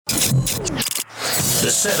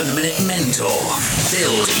The 7 Minute Mentor.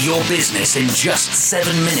 Build your business in just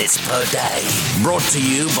 7 minutes per day. Brought to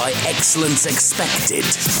you by Excellence Expected,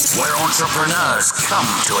 where entrepreneurs come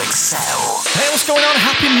to excel. Hey, what's going on?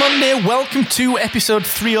 Happy Monday. Welcome to episode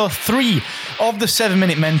 303 of the 7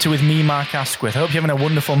 Minute Mentor with me, Mark Asquith. I hope you're having a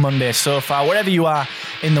wonderful Monday so far, wherever you are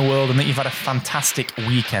in the world, and that you've had a fantastic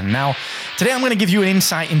weekend. Now, today I'm going to give you an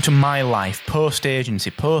insight into my life,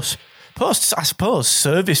 post-agency,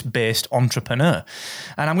 service-based entrepreneur.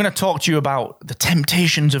 And I'm going to talk to you about the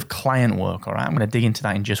temptations of client work, all right? I'm going to dig into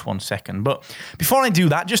that in just 1 second. But before I do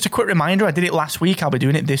that, just a quick reminder, I did it last week, I'll be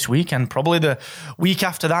doing it this week, and probably the week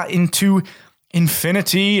after that into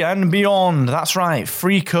infinity and beyond. That's right,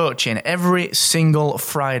 free coaching every single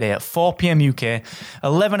Friday at 4 p.m. UK,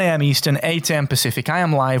 11 a.m. Eastern, 8 a.m. Pacific. I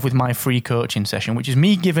am live with my free coaching session, which is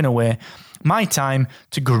me giving away my time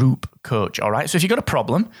to group coach, all right? So if you've got a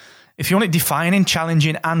problem, if you want it defining,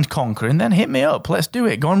 challenging, and conquering, then hit me up. Let's do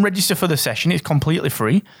it. Go and register for the session. It's completely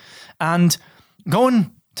free. And go and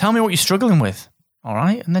tell me what you're struggling with, all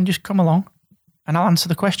right? And then just come along and I'll answer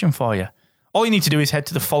the question for you. All you need to do is head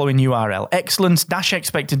to the following URL,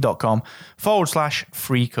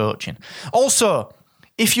 excellence-expected.com/free coaching. Also,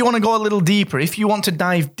 if you want to go a little deeper, if you want to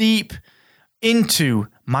dive deep into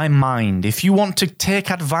my mind, if you want to take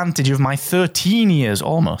advantage of my 13 years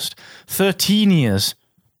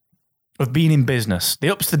of being in business, the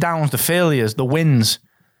ups, the downs, the failures, the wins,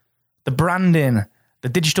 the branding, the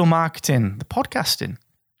digital marketing, the podcasting,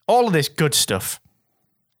 all of this good stuff,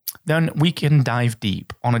 then we can dive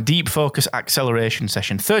deep on a deep focus acceleration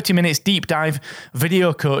session. 30 minutes deep dive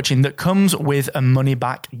video coaching that comes with a money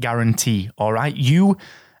back guarantee. All right. You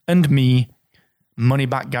and me, money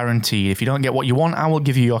back guarantee. If you don't get what you want, I will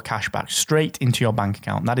give you your cash back straight into your bank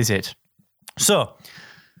account. That is it. So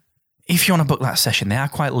if you want to book that session, they are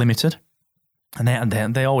quite limited. And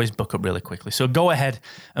they always book up really quickly. So go ahead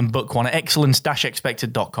and book one at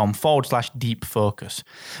excellence-expected.com/deep focus.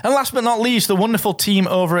 And last but not least, the wonderful team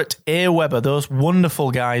over at Aweber, those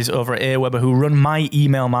wonderful guys over at Aweber who run my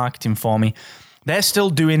email marketing for me, they're still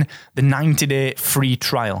doing the 90-day free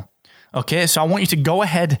trial. Okay, so I want you to go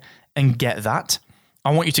ahead and get that.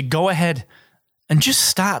 I want you to go ahead and just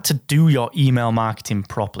start to do your email marketing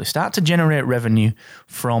properly. Start to generate revenue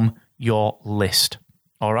from your list.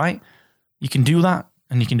 All right? You can do that,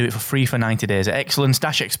 and you can do it for free for 90 days at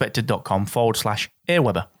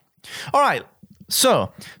excellence-expected.com/Aweber. All right,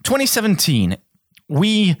 so 2017,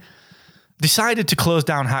 we decided to close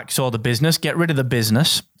down Hacksaw the business, get rid of the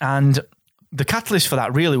business, and the catalyst for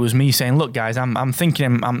that really was me saying, look, guys, I'm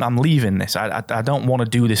thinking I'm leaving this. I don't want to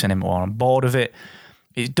do this anymore. I'm bored of it.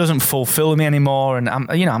 It doesn't fulfill me anymore, and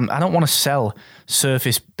I don't want to sell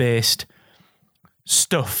surface-based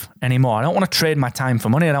stuff anymore. I don't want to trade my time for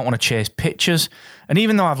money. I don't want to chase pictures. And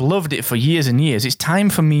even though I've loved it for years and years, it's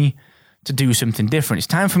time for me to do something different. It's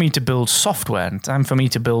time for me to build software and time for me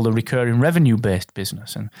to build a recurring revenue-based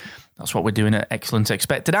business. And that's what we're doing at Excellence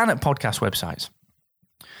Expected and at podcast websites.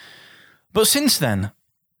 But since then,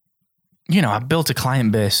 I've built a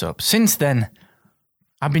client base up. Since then,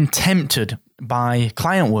 I've been tempted by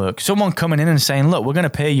client work. Someone coming in and saying, look, we're going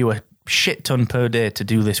to pay you a shit ton per day to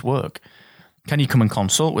do this work. Can you come and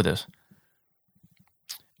consult with us?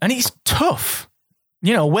 And it's tough.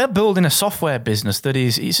 We're building a software business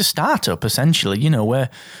it's a startup, essentially. We're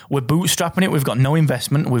bootstrapping it. We've got no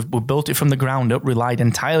investment. We've built it from the ground up, relied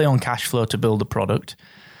entirely on cash flow to build the product.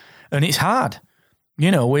 And it's hard.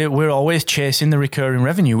 We're always chasing the recurring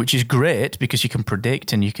revenue, which is great because you can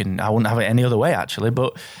predict and I wouldn't have it any other way, actually.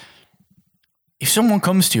 But if someone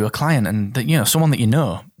comes to you, a client, and someone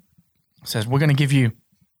that says, we're going to give you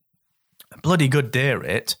a bloody good day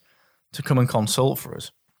rate to come and consult for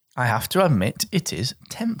us, I have to admit it is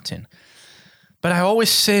tempting. But I always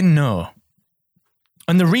say no.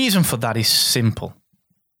 And the reason for that is simple.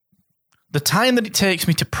 The time that it takes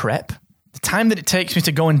me to prep, the time that it takes me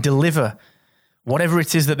to go and deliver whatever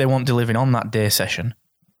it is that they want delivered on that day session,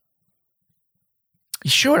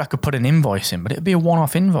 sure, I could put an invoice in, but it'd be a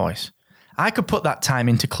one-off invoice. I could put that time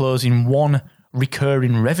into closing one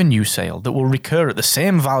recurring revenue sale that will recur at the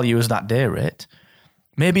same value as that day rate,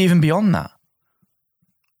 maybe even beyond that,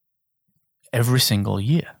 every single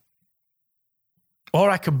year. Or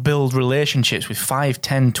I could build relationships with 5,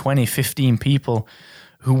 10, 20, 15 people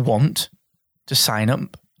who want to sign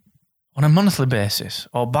up on a monthly basis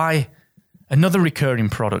or buy another recurring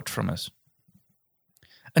product from us.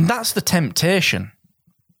 And that's the temptation.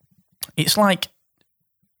 It's like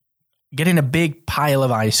getting a big pile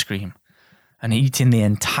of ice cream and eating the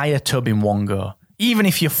entire tub in one go. Even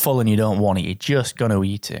if you're full and you don't want it, you're just going to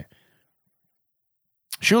eat it.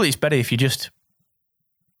 Surely it's better if you just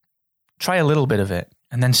try a little bit of it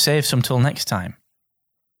and then save some till next time.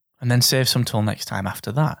 And then save some till next time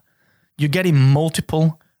after that. You're getting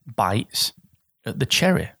multiple bites at the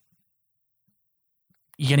cherry.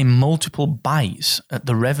 You're getting multiple bites at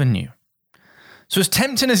the revenue. So as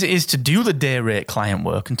tempting as it is to do the day rate client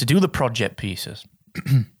work and to do the project pieces,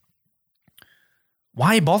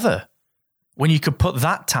 why bother when you could put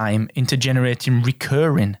that time into generating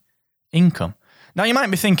recurring income? Now you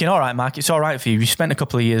might be thinking, all right, Mark, it's all right for you. You spent a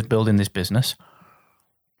couple of years building this business.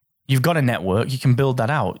 You've got a network. You can build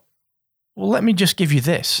that out. Well, let me just give you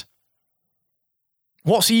this.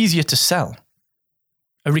 What's easier to sell?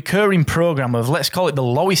 A recurring program of, let's call it the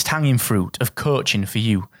lowest hanging fruit of coaching for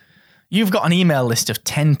you. You've got an email list of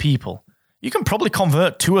 10 people. You can probably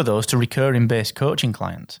convert 2 of those to recurring based coaching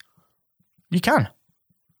clients. You can.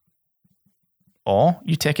 Or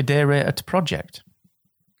you take a day rate at a project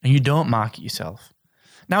and you don't market yourself.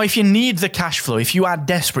 Now, if you need the cash flow, if you are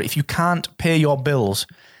desperate, if you can't pay your bills,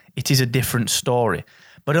 it is a different story.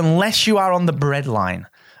 But unless you are on the breadline,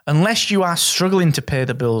 unless you are struggling to pay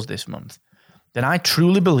the bills this month, then I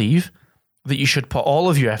truly believe that you should put all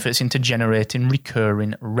of your efforts into generating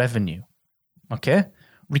recurring revenue. Okay?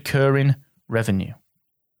 Recurring revenue.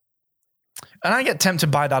 And I get tempted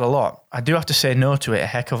by that a lot. I do have to say no to it a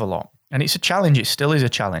heck of a lot. And it's a challenge. It still is a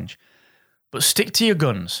challenge. But stick to your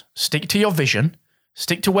guns. Stick to your vision.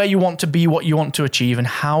 Stick to where you want to be, what you want to achieve, and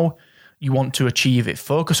how you want to achieve it.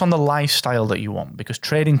 Focus on the lifestyle that you want, because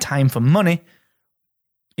trading time for money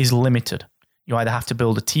is limited. You either have to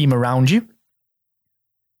build a team around you,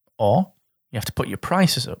 or you have to put your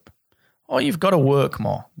prices up, or you've got to work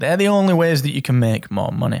more. They're the only ways that you can make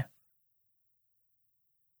more money.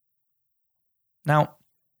 Now,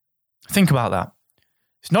 think about that.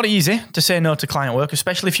 It's not easy to say no to client work,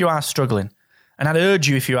 especially if you are struggling. And I'd urge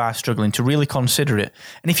you, if you are struggling, to really consider it.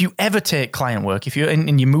 And if you ever take client work, if you're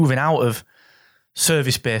and you're moving out of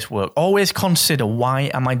service-based work, always consider, why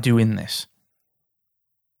am I doing this?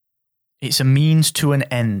 It's a means to an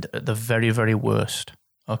end at the very, very worst.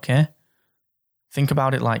 Okay? Think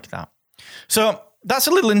about it like that. So that's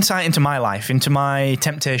a little insight into my life, into my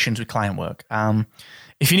temptations with client work.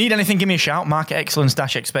 If you need anything, give me a shout,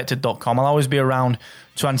 marketexcellence-expected.com. I'll always be around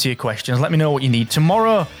to answer your questions. Let me know what you need.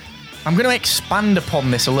 Tomorrow, I'm going to expand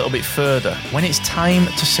upon this a little bit further when it's time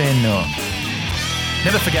to say no.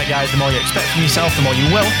 Never forget, guys, the more you expect from yourself, the more you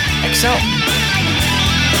will excel.